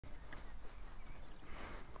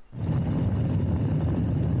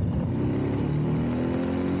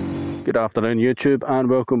Good afternoon YouTube and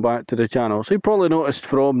welcome back to the channel. So you probably noticed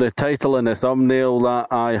from the title and the thumbnail that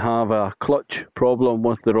I have a clutch problem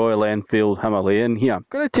with the Royal Enfield Himalayan here. I'm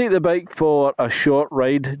going to take the bike for a short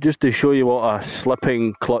ride just to show you what a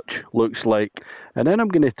slipping clutch looks like, and then I'm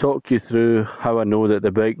going to talk you through how I know that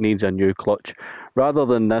the bike needs a new clutch rather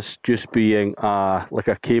than this just being like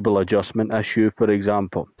a cable adjustment issue, for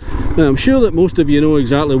example. Now I'm sure that most of you know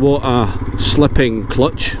exactly what a slipping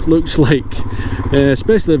clutch looks like,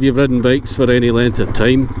 especially if you've ridden bikes for any length of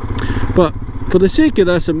time. But for the sake of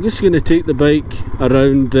this, I'm just going to take the bike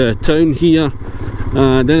around the town here,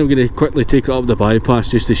 and then I'm going to quickly take it up the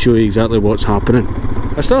bypass just to show you exactly what's happening.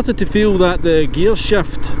 I started to feel that the gear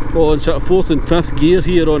shift on sort of 4th and 5th gear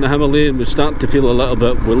here on the Himalayan was starting to feel a little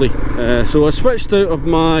bit woolly. So I switched out of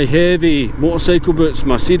my heavy motorcycle boots,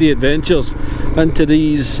 my CD Adventures, into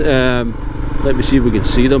these, let me see if we can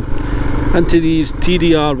see them, into these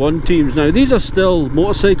TDR1 teams. Now these are still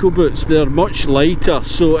motorcycle boots, they're much lighter,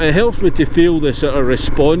 so it helps me to feel the sort of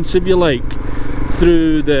response, if you like,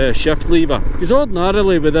 through the shift lever. Because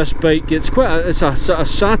ordinarily with this bike it's a sort of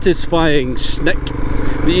satisfying snick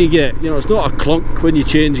that you get. You know, it's not a clunk when you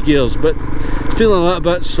change gears, but it's feeling a little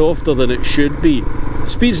bit softer than it should be. The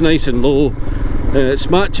speed's nice and low, it's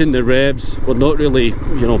matching the revs. We're not really,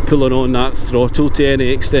 you know, pulling on that throttle to any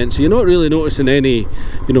extent, so you're not really noticing any,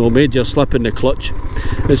 you know, major slip in the clutch.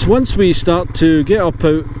 It's once we start to get up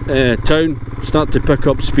out town, start to pick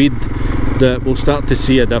up speed, that we'll start to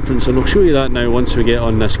see a difference, and I'll show you that now once we get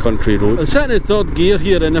on this country road. I'm sitting in 3rd gear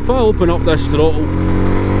here, and if I open up this throttle,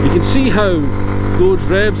 you can see how those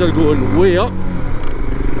revs are going way up,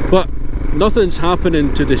 but nothing's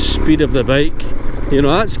happening to the speed of the bike. You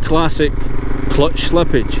know, that's classic clutch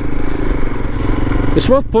slippage. It's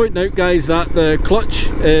worth pointing out, guys, that the clutch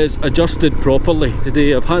is adjusted properly.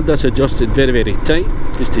 Today I've had this adjusted very, very tight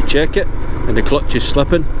just to check it, and the clutch is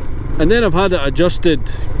slipping. And then I've had it adjusted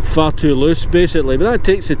far too loose basically, but that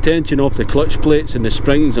takes the tension off the clutch plates and the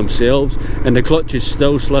springs themselves, and the clutch is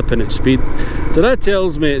still slipping at speed. So that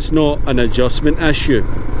tells me it's not an adjustment issue.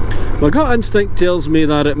 My gut instinct tells me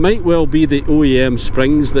that it might well be the OEM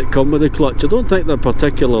springs that come with the clutch. I don't think they're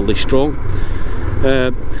particularly strong.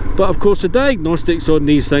 But of course the diagnostics on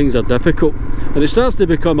these things are difficult, and it starts to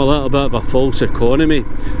become a little bit of a false economy.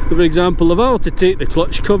 For example, if I were to take the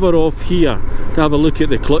clutch cover off here to have a look at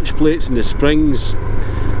the clutch plates and the springs,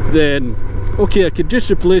 then okay, I could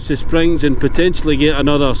just replace the springs and potentially get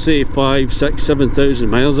another, say, 5, 6, 7,000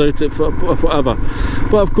 miles out of it, for whatever.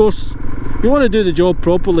 But of course, if you want to do the job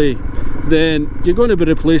properly, then you're going to be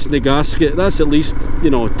replacing the gasket. That's at least, you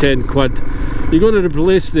know, 10 quid. You're going to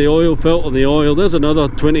replace the oil filter and the oil, there's another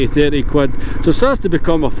 20, 30 quid. So it starts to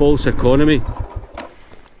become a false economy.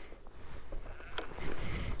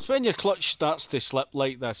 So when your clutch starts to slip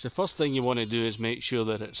like this, the first thing you want to do is make sure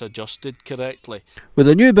that it's adjusted correctly. With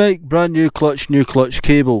a new bike, brand new clutch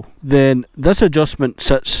cable, then this adjustment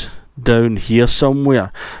sits down here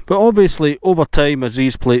somewhere. But obviously over time, as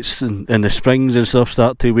these plates and the springs and stuff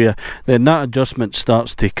start to wear, then that adjustment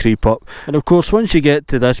starts to creep up. And of course once you get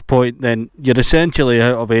to this point, then you're essentially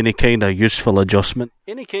out of any kind of useful adjustment.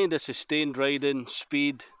 Any kind of sustained riding,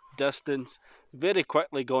 speed, distance, very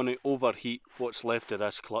quickly going to overheat what's left of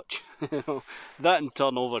this clutch. That in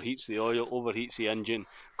turn overheats the oil, overheats the engine,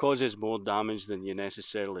 causes more damage than you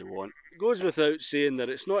necessarily want. It goes without saying that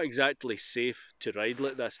it's not exactly safe to ride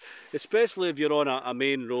like this, especially if you're on a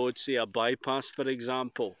main road, say a bypass for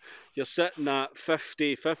example. You're sitting at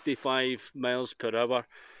 50, 55 miles per hour,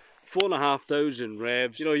 4,500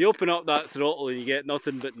 revs. You know, you open up that throttle and you get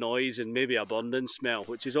nothing but noise and maybe a burning smell,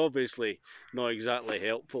 which is obviously not exactly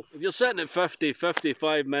helpful. If you're sitting at 50,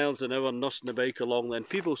 55 miles an hour nursing the bike along, then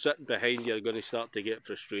people sitting behind you are going to start to get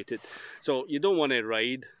frustrated. So you don't want to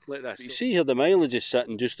ride like this. You see here the mileage is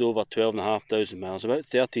sitting just over 12,500 miles, about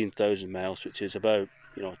 13,000 miles, which is about,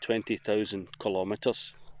 you know, 20,000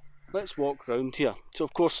 kilometres. Let's walk round here. So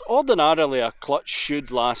of course ordinarily a clutch should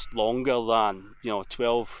last longer than, you know,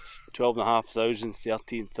 12,500,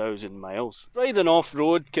 13,000 miles. Riding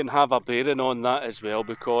off-road can have a bearing on that as well,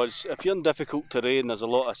 because if you're in difficult terrain there's a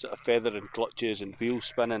lot of sort of feathering clutches and wheel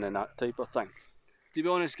spinning and that type of thing. To be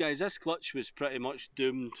honest guys, this clutch was pretty much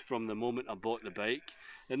doomed from the moment I bought the bike,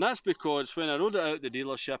 and that's because when I rode it out the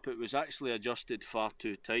dealership it was actually adjusted far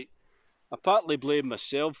too tight. I partly blame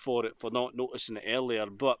myself for it, for not noticing it earlier,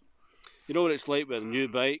 but you know what it's like with a new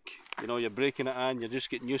bike, you know, you're breaking it in, you're just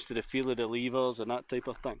getting used to the feel of the levers and that type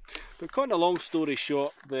of thing. But kind of long story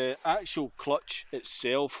short, the actual clutch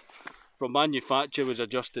itself from manufacture was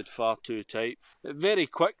adjusted far too tight. It very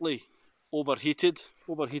quickly overheated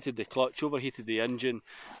the clutch, overheated the engine,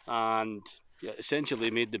 and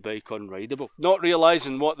essentially made the bike unrideable. Not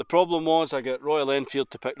realising what the problem was, I got Royal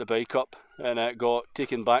Enfield to pick the bike up and it got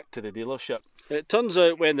taken back to the dealership. It turns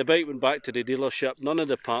out when the bike went back to the dealership, none of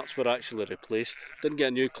the parts were actually replaced. Didn't get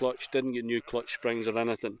a new clutch, didn't get new clutch springs or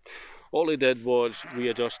anything. All he did was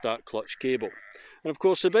readjust that clutch cable. And of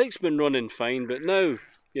course the bike's been running fine, but now,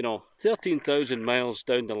 you know, 13,000 miles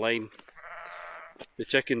down the line, the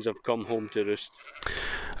chickens have come home to roost.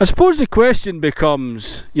 I suppose the question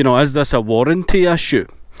becomes, you know, is this a warranty issue?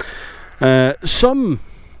 Some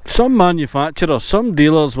manufacturers, some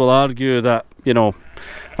dealers will argue that, you know,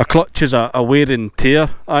 a clutch is a wear and tear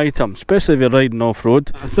item, especially if you're riding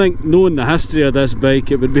off-road. I think knowing the history of this bike,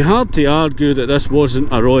 it would be hard to argue that this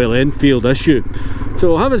wasn't a Royal Enfield issue.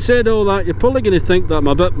 So having said all that, you're probably going to think that I'm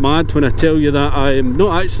a bit mad when I tell you that I'm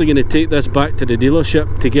not actually going to take this back to the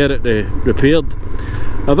dealership to get it repaired.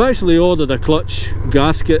 I've actually ordered a clutch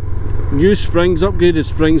gasket, new springs, upgraded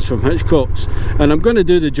springs from Hitchcock's, and I'm going to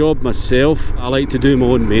do the job myself. I like to do my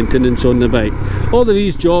own maintenance on the bike. All of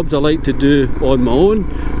these jobs I like to do on my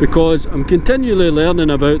own because I'm continually learning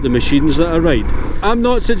about the machines that I ride. I'm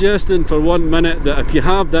not suggesting for 1 minute that if you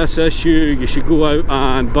have this issue you should go out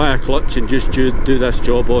and buy a clutch and just do this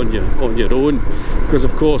job on your own, because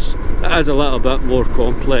of course it is a little bit more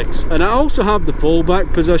complex. And I also have the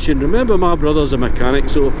fallback position. Remember, my brother's a mechanic,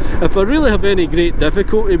 so if I really have any great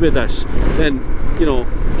difficulty with this, then, you know,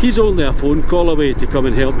 he's only a phone call away to come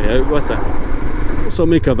and help me out with it. So I'll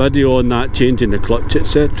make a video on that, changing the clutch,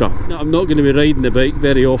 etc. Now, I'm not going to be riding the bike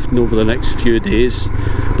very often over the next few days,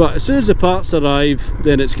 but as soon as the parts arrive,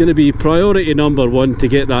 then it's going to be priority number one to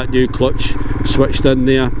get that new clutch switched in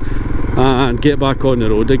there and get back on the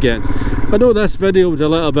road again. I know this video was a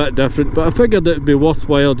little bit different, but I figured it would be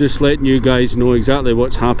worthwhile just letting you guys know exactly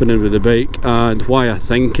what's happening with the bike and why I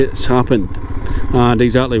think it's happened and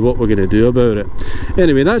exactly what we're going to do about it.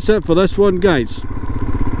 Anyway, that's it for this one, guys.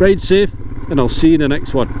 Ride safe, and I'll see you in the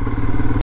next one.